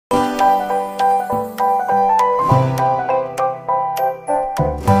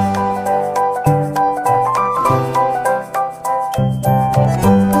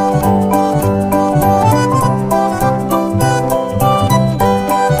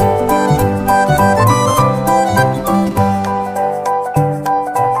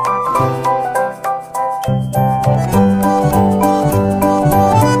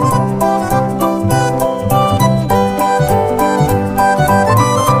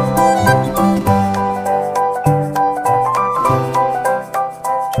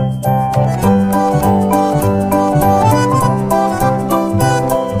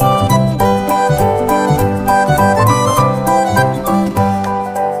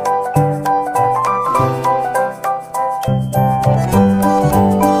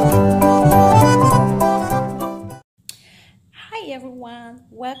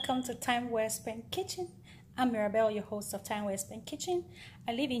Welcome to Timewell Kitchen. I'm Mirabelle, your host of Timewell Kitchen.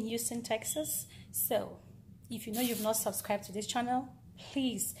 I live in Houston, Texas. So if you know you've not subscribed to this channel,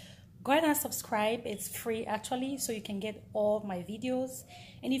 please go ahead and subscribe. It's free actually, so you can get all of my videos.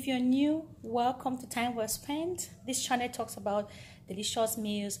 And if you're new, welcome to Timewell. This channel talks about delicious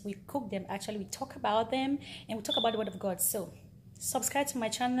meals. We cook them, actually we talk about them, and we talk about the word of God. So subscribe to my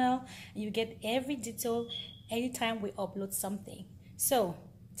channel and you get every detail anytime we upload something. So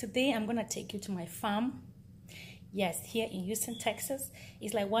today I'm gonna take you to my farm. Yes, here in Houston, Texas.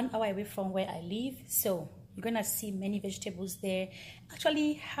 It's like 1 hour away from where I live. So you're gonna see many vegetables there.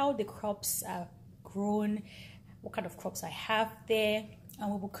 Actually, how the crops are grown, what kind of crops I have there.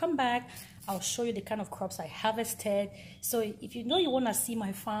 And when we come back, I'll show you the kind of crops I harvested. So if you know you wanna see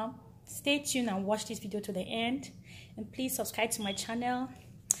my farm, stay tuned and watch this video to the end. And please subscribe to my channel.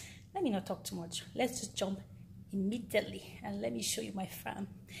 Let me not talk too much. Let's just jump immediately and let me show you my farm.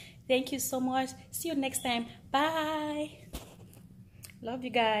 Thank you so much. See you next time. Bye. Love you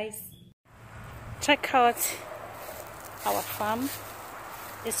guys. Check out our farm.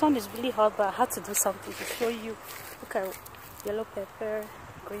 The sun is really hot, but I had to do something to show you. Look at yellow pepper,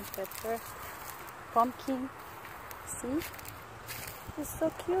 green pepper, pumpkin. See, it's so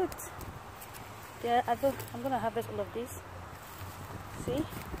cute. Yeah, I'm gonna harvest all of this. See,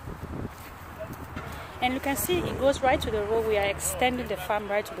 and you can see it goes right to the road. We are extending the farm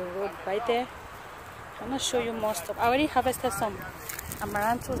right to the road right there. I'm gonna show you more stuff. I already harvested some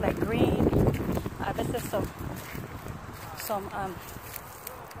amaranthus, like green. I harvested some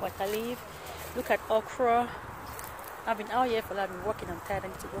water leaf. Look at okra. I've been out here for that. I've been working. I'm tired. I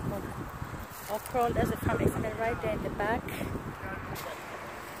need to go home. Okra. There's a farm extended right there in the back.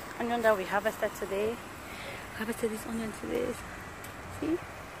 Onion that we harvested today. Harvested this onion today. See?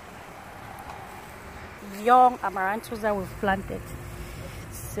 Young amaranthus that we've planted.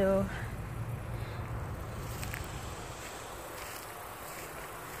 So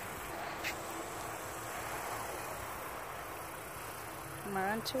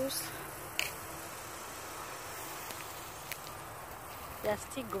amaranthus, they are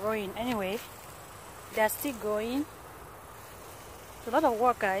still growing. Anyway, they are still growing. It's a lot of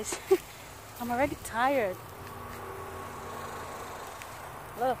work, guys. I'm already tired.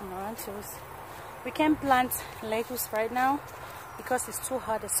 A lot of amaranthus. We can't plant lettuce right now because it's too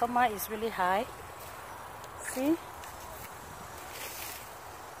hot. The summer is really high. See?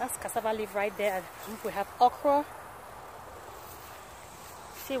 That's cassava leaf right there. We have okra.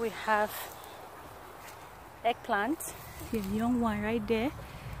 See, we have eggplant. See a young one right there.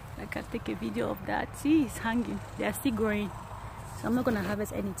 I can take a video of that. See, it's hanging. They are still growing. So I'm not gonna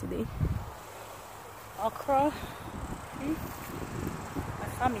harvest any today. Okra. See? My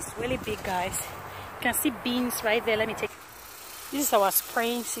farm is really big, guys. You can see beans right there. Let me take. This is our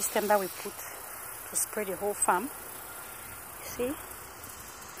spraying system that we put to spray the whole farm. See?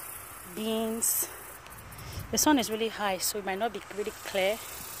 Beans. The sun is really high, so it might not be really clear.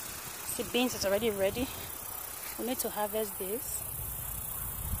 See, beans is already ready. We need to harvest this.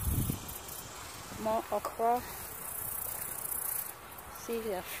 More okra. See,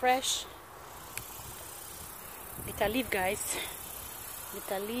 they are fresh. Bitter leaf, guys.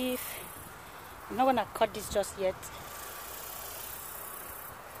 Bitter leaf. I'm not gonna cut this just yet.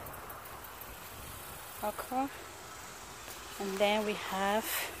 Okra. And then we have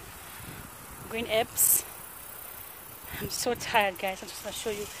green herbs. I'm so tired, guys. I'm just gonna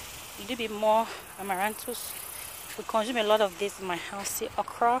show you a little bit more amaranthus. We consume a lot of this in my house. See,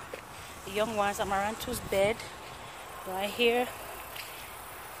 okra, the young ones, amaranthus bed right here.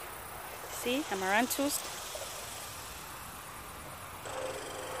 See, amaranthus.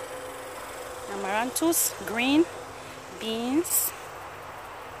 Amaranthus, green, beans.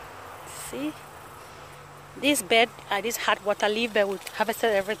 See, This bed, this hot water leaf bed, we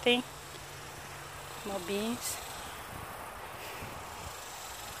harvested everything. More beans.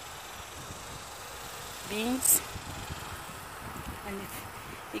 Beans. And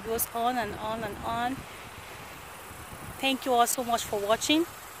it goes on and on and on. Thank you all so much for watching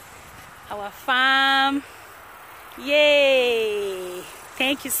our farm. Yay!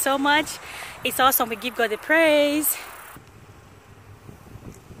 Thank you so much. It's awesome. We give God the praise.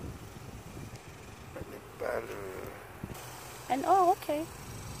 And oh, okay.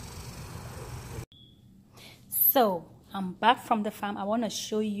 So I'm back from the farm. I want to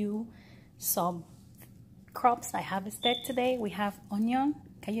show you some crops I harvested today. We have onion.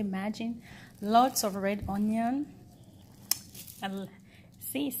 Can you imagine? Lots of red onion. And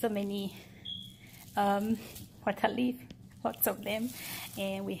see so many water leaf, lots of them.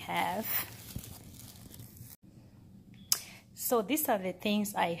 And we have, so these are the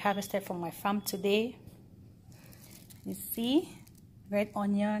things I harvested from my farm today. You see, red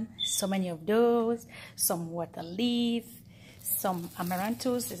onion, so many of those, some water leaf, some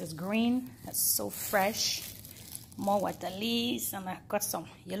amaranthus. This is green, that's so fresh. More water leaves, and I got some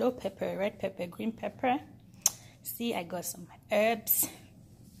yellow pepper, red pepper, green pepper. See, I got some herbs.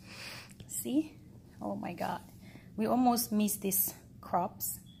 See, oh my God, we almost missed these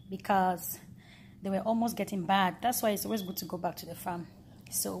crops because they were almost getting bad. That's why it's always good to go back to the farm.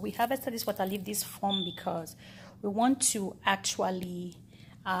 So we harvested this water leaf, this farm, because we want to actually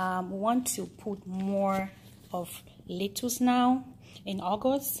put more of lettuce now in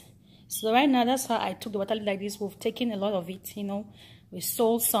August. So right now, that's how I took the water leaf like this. We've taken a lot of it, you know. We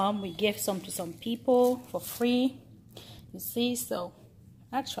sold some, we gave some to some people for free. You see, so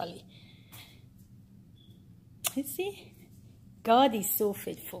actually, you see, God is so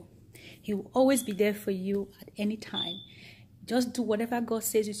faithful. He will always be there for you at any time. Just do whatever God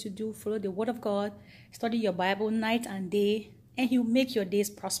says you should do. Follow the word of God. Study your Bible night and day, and He'll make your days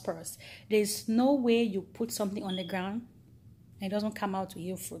prosperous. There's no way you put something on the ground and it doesn't come out to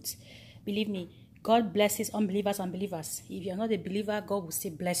yield fruits. Believe me, God blesses unbelievers and believers. If you're not a believer, God will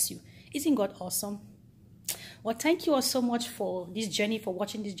still bless you. Isn't God awesome? Well, thank you all so much for this journey, for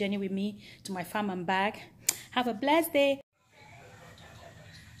watching this journey with me to my farm and back. Have a blessed day.